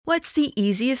What's the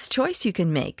easiest choice you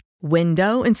can make?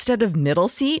 Window instead of middle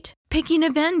seat? Picking a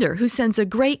vendor who sends a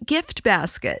great gift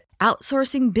basket?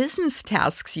 Outsourcing business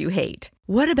tasks you hate?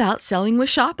 What about selling with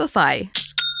Shopify?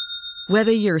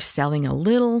 Whether you're selling a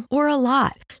little or a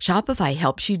lot, Shopify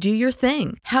helps you do your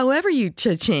thing, however you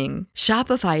cha-ching.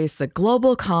 Shopify is the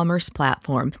global commerce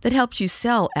platform that helps you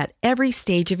sell at every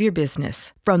stage of your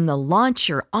business. From the launch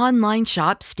your online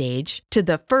shop stage to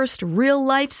the first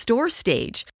real-life store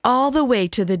stage, all the way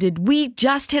to the did we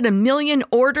just hit a million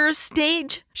orders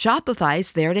stage.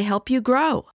 Shopify's there to help you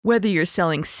grow. Whether you're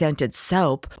selling scented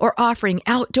soap or offering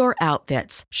outdoor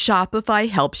outfits, Shopify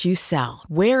helps you sell.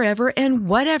 Wherever and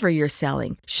whatever you're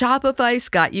selling, Shopify's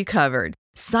got you covered.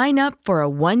 Sign up for a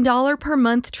 $1 per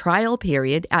month trial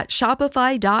period at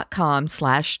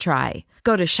shopify.com/try.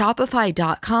 Go to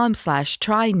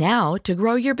shopify.com/try now to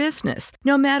grow your business,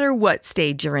 no matter what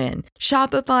stage you're in.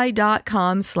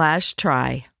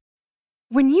 Shopify.com/try.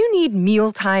 When you need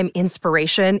mealtime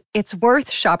inspiration, it's worth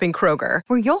shopping Kroger,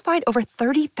 where you'll find over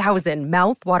 30,000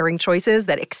 mouth-watering choices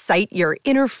that excite your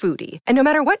inner foodie. And no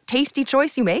matter what tasty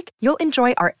choice you make, you'll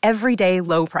enjoy our everyday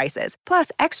low prices,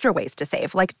 plus extra ways to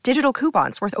save, like digital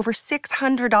coupons worth over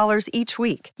 $600 each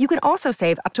week. You can also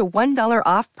save up to $1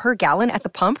 off per gallon at the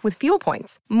pump with fuel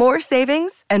points. More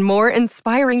savings and more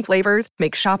inspiring flavors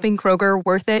make shopping Kroger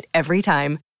worth it every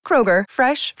time. Kroger,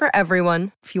 fresh for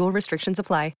everyone. Fuel restrictions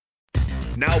apply.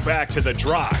 Now back to The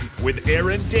Drive with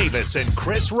Aaron Davis and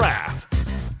Chris Raff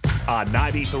on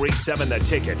 93.7 The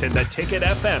Ticket and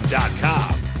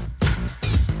theticketfm.com.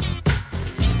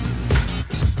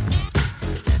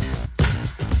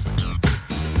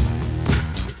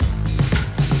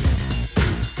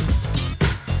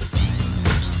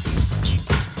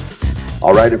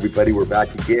 All right, everybody, we're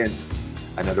back again.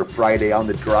 Another Friday on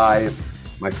The Drive,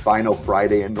 my final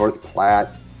Friday in North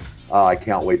Platte. I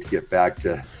can't wait to get back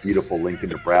to beautiful Lincoln,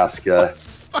 Nebraska.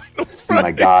 See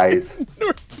my guys.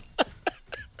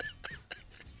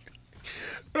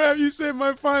 Rav, you said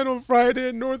my final Friday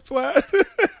in North Platte.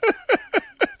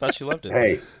 Thought you loved it.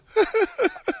 Hey,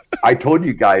 I told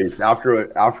you guys after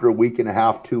a week and a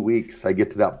half, 2 weeks, I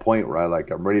get to that point where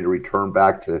I'm ready to return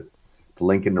back to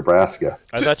Lincoln, Nebraska.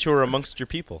 I thought you were amongst your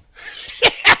people.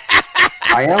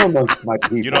 I am amongst my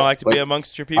people. You don't like to be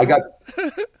amongst your people?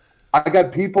 I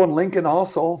got people in Lincoln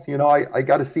also. You know, I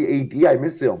got to see AD. I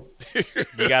miss him.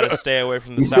 You got to stay away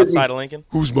from the south side of Lincoln?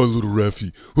 Who's my little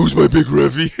Raffy? Who's my big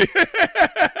Raffy?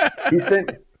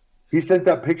 He sent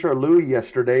that picture of Louie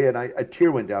yesterday, and a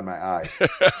tear went down my eye.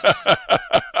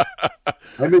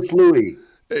 I miss Louie.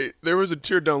 Hey, there was a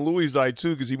tear down Louie's eye,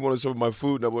 too, because he wanted some of my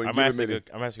food, and I wouldn't give him any. I'm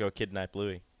going to have to go kidnap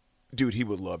Louie. Dude, he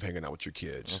would love hanging out with your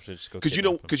kids. Because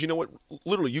you know what?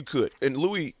 Literally, you could. And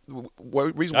Louie,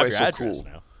 reason why he's so cool.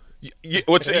 Now.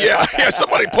 Yeah,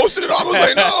 somebody posted it on. I was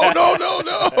like,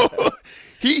 no.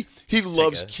 He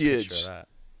loves kids.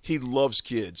 He loves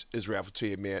kids, as Raph will tell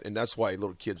you, man, and that's why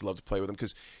little kids love to play with him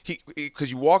because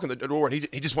you walk in the door and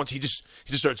he just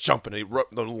starts jumping. He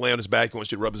lay on his back. He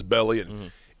wants you to rub his belly,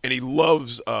 and he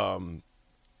loves grabbing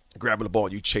the ball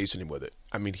and you chasing him with it.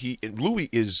 I mean, Louie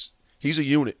he's a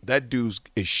unit. That dude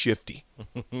is shifty.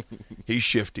 He's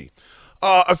shifty.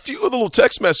 A few of the little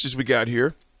text messages we got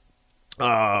here.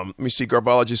 Let me see.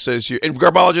 Garbologist says here, and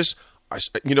Garbologist,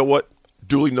 you know what?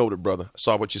 Duly noted, brother. I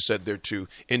saw what you said there too.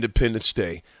 Independence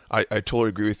Day. I totally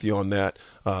agree with you on that.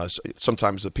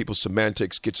 Sometimes the people's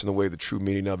semantics gets in the way of the true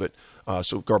meaning of it.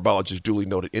 So Garbologist duly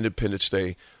noted. Independence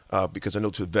Day, because I know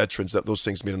to veterans that those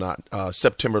things mean a lot.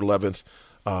 September 11th.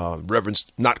 Reverence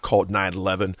not called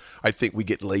 9/11. I think we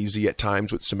get lazy at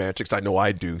times with semantics. I know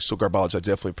I do. So Garbologist, I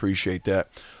definitely appreciate that.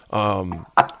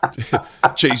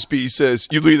 Chase B says,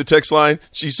 you leave the text line.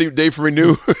 You see Dave from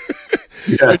Renew.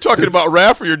 You're talking about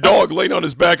Raph or your dog laying on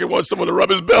his back and wants someone to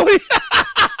rub his belly?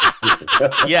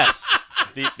 Yes.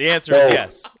 The answer is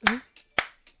yes.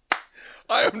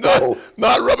 I am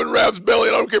not rubbing Raph's belly.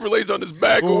 I don't care if he lays on his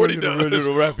back or what he does. Who's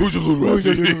a little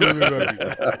Raffy?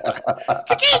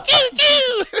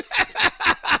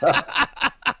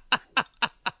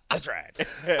 That's right.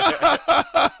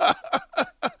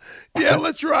 Yeah,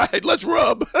 let's ride. Let's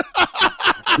rub.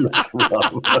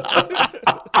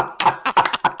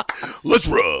 Let's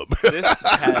rub. This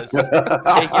has it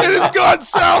has gone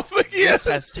south again. This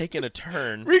has taken a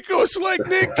turn. Rico Slick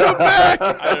Nick, come back.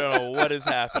 I don't know what is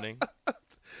happening.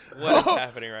 What is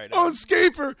happening right now?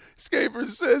 Scaper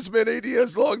says, man, AD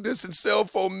has long-distance cell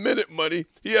phone minute money.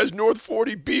 He has North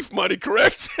 40 beef money,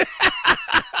 correct?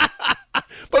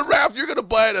 But, Ralph, you're going to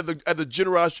buy it at the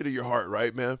generosity of your heart,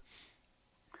 right, man?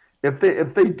 If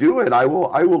they do it, I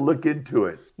will look into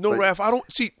it. No, Ralph, I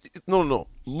don't see. No.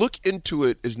 Look into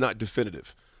it is not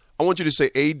definitive. I want you to say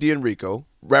AD and Rico,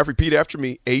 Raph, repeat after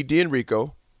me. AD and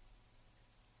Rico.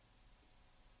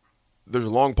 There's a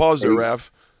long pause there, Raph.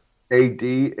 AD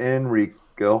and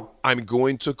Rico. I'm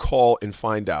going to call and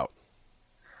find out.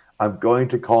 I'm going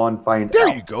to call and find out.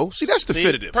 There you go. See, that's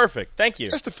definitive. Perfect. Thank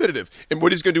you. That's definitive. And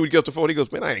what he's going to do when he gets off the phone, he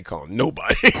goes, man, I ain't calling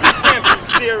nobody. You can't be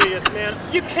serious,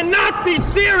 man. You cannot be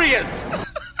serious.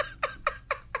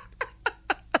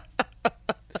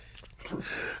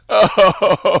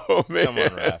 Oh, man. Come on,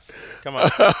 Raph. Come on.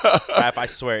 Raph, I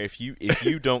swear, if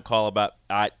you don't call about...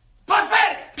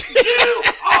 Pathetic! You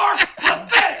are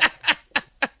pathetic!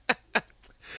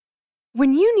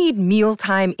 When you need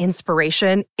mealtime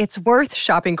inspiration, it's worth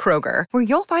shopping Kroger, where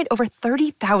you'll find over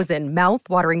 30,000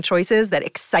 mouth-watering choices that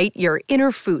excite your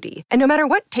inner foodie. And no matter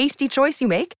what tasty choice you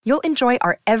make, you'll enjoy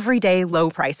our everyday low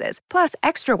prices, plus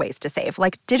extra ways to save,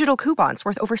 like digital coupons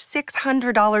worth over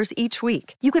 $600 each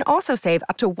week. You can also save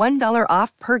up to $1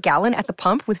 off per gallon at the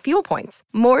pump with fuel points.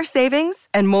 More savings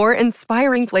and more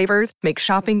inspiring flavors make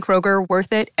shopping Kroger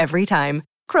worth it every time.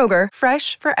 Kroger,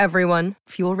 fresh for everyone.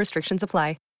 Fuel restrictions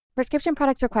apply. Prescription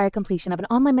products require completion of an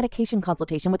online medication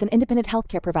consultation with an independent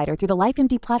healthcare provider through the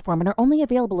LifeMD platform and are only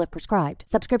available if prescribed.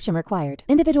 Subscription required.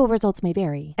 Individual results may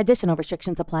vary. Additional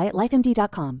restrictions apply at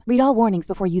lifemd.com. Read all warnings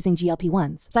before using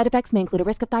GLP-1s. Side effects may include a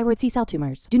risk of thyroid C-cell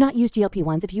tumors. Do not use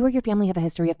GLP-1s if you or your family have a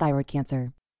history of thyroid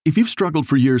cancer. If you've struggled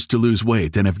for years to lose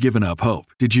weight and have given up hope,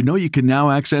 did you know you can now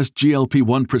access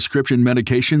GLP-1 prescription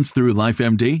medications through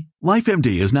LifeMD?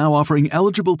 LifeMD is now offering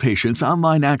eligible patients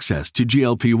online access to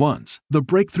GLP-1s, the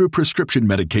breakthrough prescription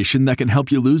medication that can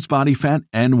help you lose body fat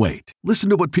and weight. Listen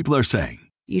to what people are saying.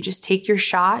 You just take your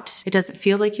shot. It doesn't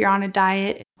feel like you're on a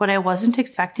diet. What I wasn't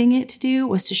expecting it to do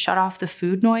was to shut off the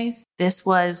food noise. This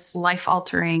was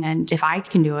life-altering, and if I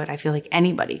can do it, I feel like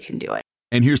anybody can do it.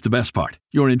 And here's the best part.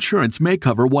 Your insurance may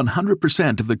cover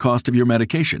 100% of the cost of your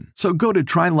medication. So go to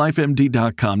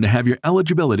TryLifeMD.com to have your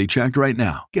eligibility checked right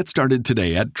now. Get started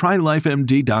today at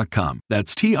TryLifeMD.com.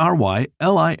 That's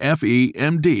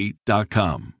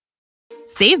TryLifeMD.com.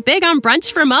 Save big on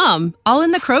brunch for mom, all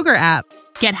in the Kroger app.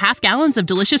 Get half gallons of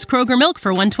delicious Kroger milk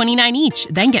for $1.29 each.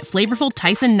 Then get flavorful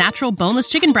Tyson natural boneless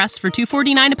chicken breasts for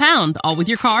 $2.49 a pound, all with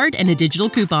your card and a digital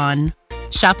coupon.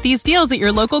 Shop these deals at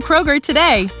your local Kroger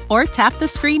today, or tap the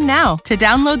screen now to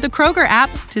download the Kroger app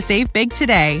to save big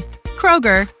today.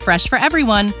 Kroger, fresh for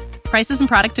everyone. Prices and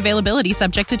product availability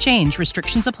subject to change.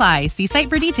 Restrictions apply. See site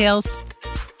for details.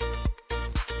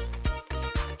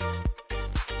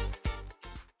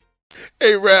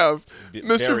 Hey, Raph.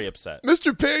 Very upset.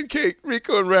 Mr. Pancake,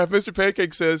 Rico and Raph, Mr.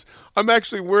 Pancake says, I'm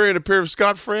actually wearing a pair of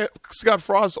Scott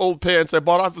Frost's old pants I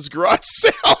bought off his garage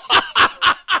sale.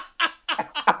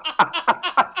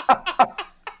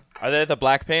 Are they the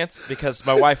black pants? Because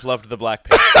my wife loved the black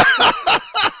pants.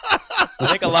 I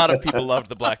think a lot of people loved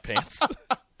the black pants.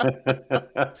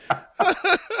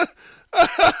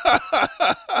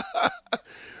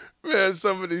 Man,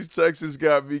 some of these texts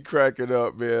got me cracking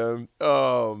up, man.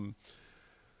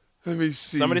 Let me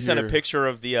see. Somebody sent a here. picture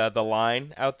of the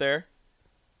line out there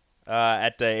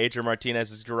at Adrian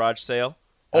Martinez's garage sale.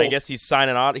 I guess he's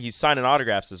signing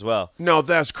autographs as well. No,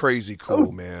 that's crazy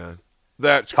cool, man.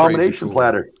 That's combination crazy cool.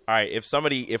 platter. All right, if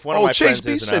one of my Chase friends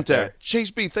B isn't sent out there, that. Chase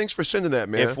B, thanks for sending that,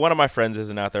 man. if one of my friends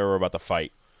isn't out there, we're about to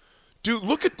fight. Dude,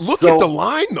 look at the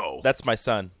line though. That's my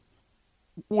son.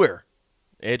 Where?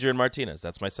 Adrian Martinez.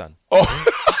 That's my son. Oh,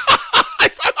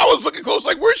 I was looking close.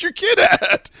 Like, where's your kid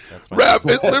at? That's my Rap,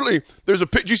 son. it literally. There's a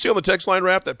picture. You see on the text line,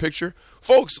 Rap, that picture,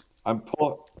 folks.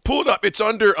 Pull it up. It's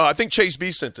under. I think Chase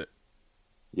B sent it.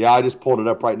 Yeah, I just pulled it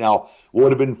up right now. What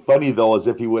would have been funny though is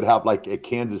if he would have like a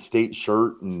Kansas State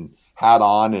shirt and hat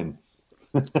on, and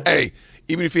hey,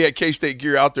 even if he had K-State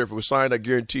gear out there, if it was signed, I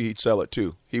guarantee he'd sell it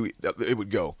too. It would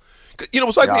go. You know,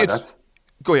 it's like me.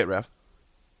 Go ahead, Raph.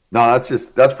 No,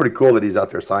 that's pretty cool that he's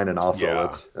out there signing. Also,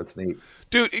 Yeah. that's neat,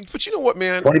 dude. But you know what,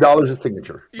 man? $20 a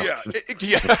signature. No. Yeah,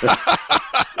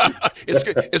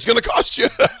 it's going to cost you.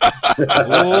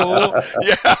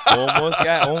 Yeah, almost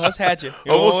had you.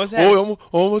 Almost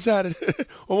had it.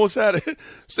 Almost had it.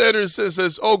 Sanders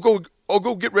says, go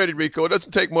get ready, Rico. It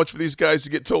doesn't take much for these guys to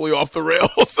get totally off the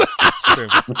rails.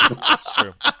 It's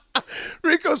true.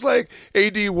 Rico's like,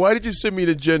 AD, why did you send me an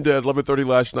agenda at 11:30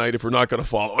 last night if we're not going to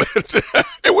follow it?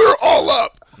 And we were all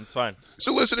up. It's fine.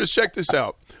 So listeners, check this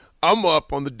out. I'm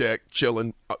up on the deck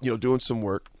chilling, doing some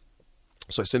work.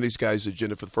 So I send these guys the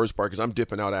agenda for the first part because I'm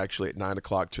dipping out actually at 9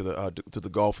 o'clock to the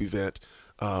golf event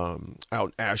out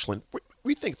in Ashland.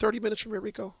 We think 30 minutes from here,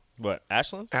 Rico? What,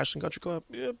 Ashland? Ashland Country Club?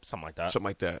 Yeah, something like that. Something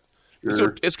like that. Sure.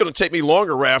 So it's going to take me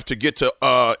longer, Raph, to get to,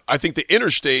 I think, the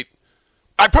interstate.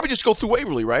 I'd probably just go through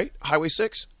Waverly, right? Highway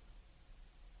 6?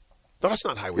 No, that's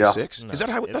not Highway 6. No. Is that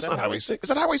Highway? That's not Highway 6. Is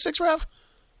that Highway 6, Raph?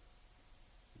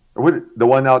 The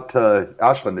one out to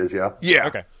Ashland is, yeah. Yeah.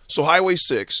 Okay. So Highway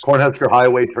 6. Cornhusker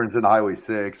Highway turns into Highway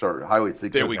 6, or Highway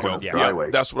 6. There we go. Yeah.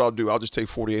 Highway. That's what I'll do. I'll just take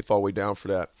 48th all the way down for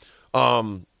that.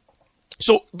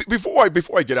 So before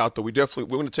I get out, though, we're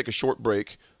going to take a short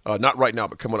break. Not right now,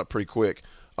 but coming up pretty quick.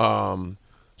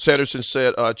 Sanderson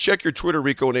said, check your Twitter,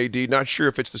 Rico and AD. Not sure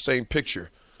if it's the same picture.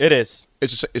 It is.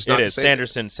 It's not it the is.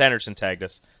 same. Sanderson tagged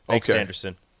us. Thanks, Okay.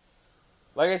 Sanderson.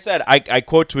 Like I said, I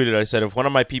quote tweeted. I said, if one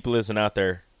of my people isn't out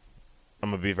there, I'm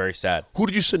going to be very sad. Who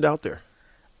did you send out there?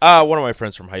 One of my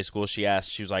friends from high school. She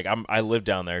asked. She was like, I live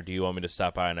down there. Do you want me to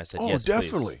stop by? And I said, yes,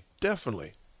 definitely, please.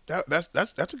 definitely.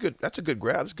 That's a good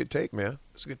grab. That's a good take, man.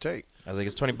 That's a good take. I was like,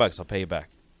 it's $20. I'll pay you back.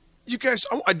 You guys,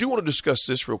 I do want to discuss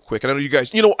this real quick, and I know you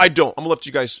guys. I don't. I'm gonna let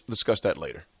you guys discuss that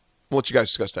later.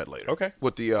 Okay.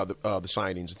 With the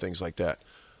signings and things like that.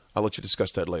 I'll let you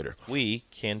discuss that later. We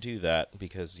can do that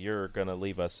because you're gonna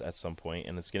leave us at some point,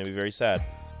 and it's gonna be very sad.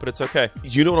 But it's okay.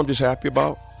 You know what I'm just happy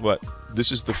about? What?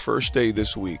 This is the first day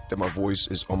this week that my voice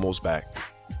is almost back.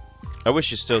 I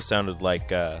wish you still sounded like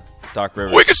Doc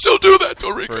Rivers. We can still do that, though,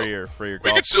 Rico. For your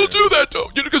we can still do that, though.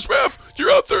 Because, Raph,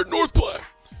 you're out there at North Platte.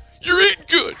 You're eating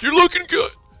good. You're looking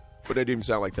good. But that didn't even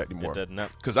sound like that anymore. It doesn't. No.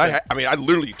 Because I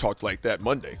literally talked like that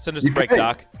Monday. Send us a break,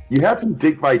 Doc. You had some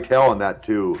Dick Vitale in that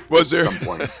too. Was there? At some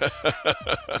point.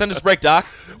 Send us a break, Doc.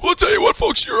 Well, I'll tell you what,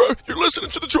 folks. You're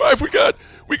listening to The Drive. We got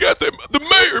the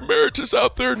mayor emeritus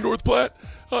out there in North Platte.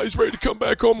 He's ready to come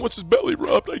back home once his belly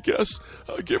rubbed, I guess,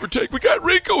 give or take. We got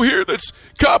Rico here that's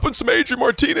copping some Adrian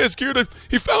Martinez gear.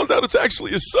 He found out it's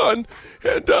actually his son.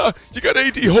 And you got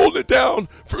AD holding it down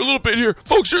for a little bit here.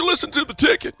 Folks, you're listening to The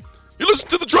Ticket. You listen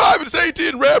to The Drive, and it's AD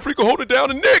and Raph, Rico holding it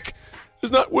down. And Nick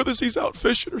is not with us. He's out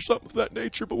fishing or something of that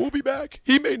nature, but we'll be back.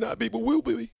 He may not be, but we'll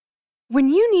be. When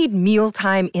you need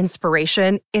mealtime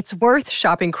inspiration, it's worth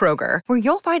shopping Kroger, where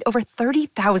you'll find over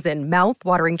 30,000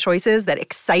 mouth-watering choices that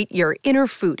excite your inner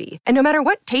foodie. And no matter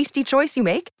what tasty choice you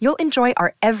make, you'll enjoy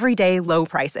our everyday low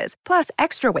prices, plus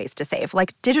extra ways to save,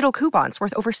 like digital coupons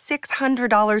worth over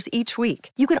 $600 each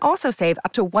week. You can also save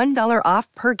up to $1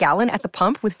 off per gallon at the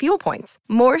pump with fuel points.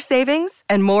 More savings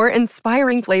and more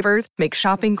inspiring flavors make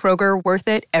shopping Kroger worth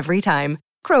it every time.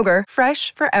 Kroger,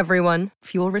 fresh for everyone.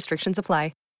 Fuel restrictions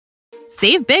apply.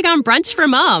 Save big on brunch for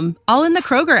mom, all in the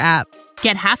Kroger app.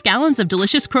 Get half gallons of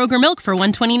delicious Kroger milk for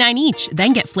 $1.29 each.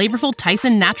 Then get flavorful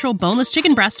Tyson natural boneless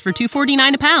chicken breasts for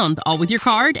 $2.49 a pound, all with your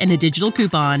card and a digital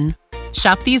coupon.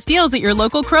 Shop these deals at your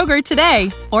local Kroger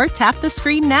today, or tap the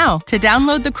screen now to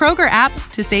download the Kroger app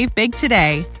to save big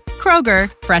today.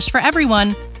 Kroger, fresh for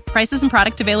everyone. Prices and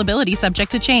product availability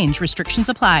subject to change. Restrictions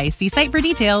apply. See site for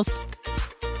details.